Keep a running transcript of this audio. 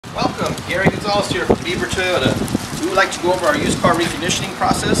Welcome, Gary Gonzalez here from Beaver Toyota. We would like to go over our used car reconditioning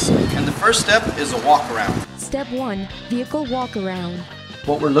process, and the first step is a walk around. Step 1. Vehicle walk around.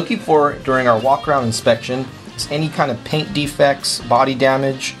 What we're looking for during our walk around inspection is any kind of paint defects, body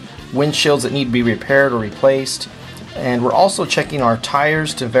damage, windshields that need to be repaired or replaced, and we're also checking our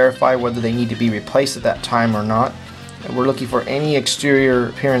tires to verify whether they need to be replaced at that time or not. And we're looking for any exterior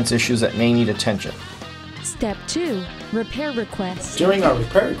appearance issues that may need attention. Step 2. Repair request. During our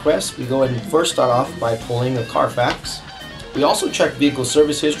repair request, we go ahead and first start off by pulling a Carfax. We also check vehicle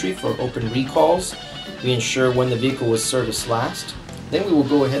service history for open recalls. We ensure when the vehicle was serviced last. Then we will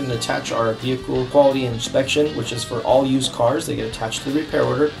go ahead and attach our vehicle quality inspection, which is for all used cars. They get attached to the repair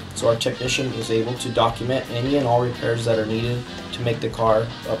order, so our technician is able to document any and all repairs that are needed to make the car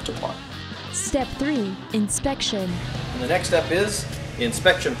up to par. Step 3. Inspection. And the next step is the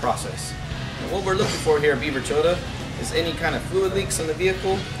inspection process. And what we're looking for here at Beaver Toyota is any kind of fluid leaks in the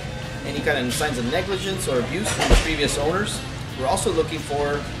vehicle, any kind of signs of negligence or abuse from the previous owners. We're also looking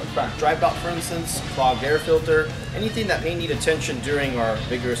for a cracked drive belt, for instance, clogged air filter, anything that may need attention during our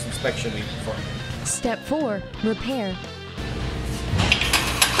vigorous inspection we perform. Step 4. Repair.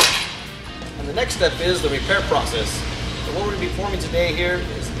 And the next step is the repair process. So what we're going to be performing today here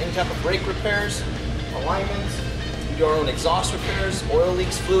is any type of brake repairs, alignments, we do our own exhaust repairs, oil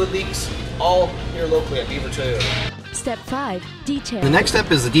leaks, fluid leaks, all here locally at Beaver Toyota. Step 5. Detail. The next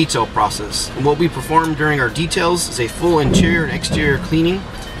step is the detail process. And what we perform during our details is a full interior and exterior cleaning.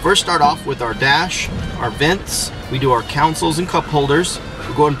 First start off with our dash, our vents, we do our consoles and cup holders.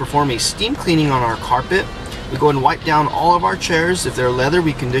 We go ahead and perform a steam cleaning on our carpet. We go ahead and wipe down all of our chairs. If they're leather,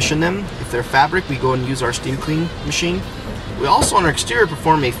 we condition them. If they're fabric, we go ahead and use our steam clean machine. We also on our exterior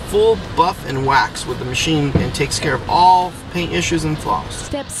perform a full buff and wax with the machine and takes care of all paint issues and flaws.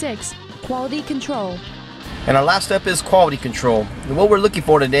 Step 6. Quality control. And our last step is quality control. And what we're looking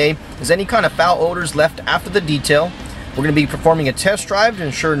for today is any kind of foul odors left after the detail. We're going to be performing a test drive to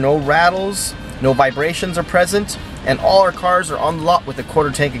ensure no rattles, no vibrations are present, and all our cars are on the lot with a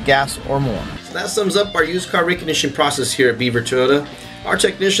quarter tank of gas or more. So that sums up our used car reconditioning process here at Beaver Toyota. Our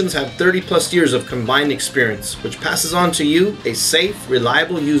technicians have 30 plus years of combined experience, which passes on to you a safe,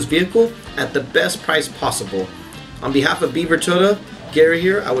 reliable used vehicle at the best price possible. On behalf of Beaver Toyota, Gary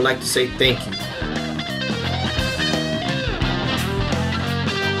here, I would like to say thank you.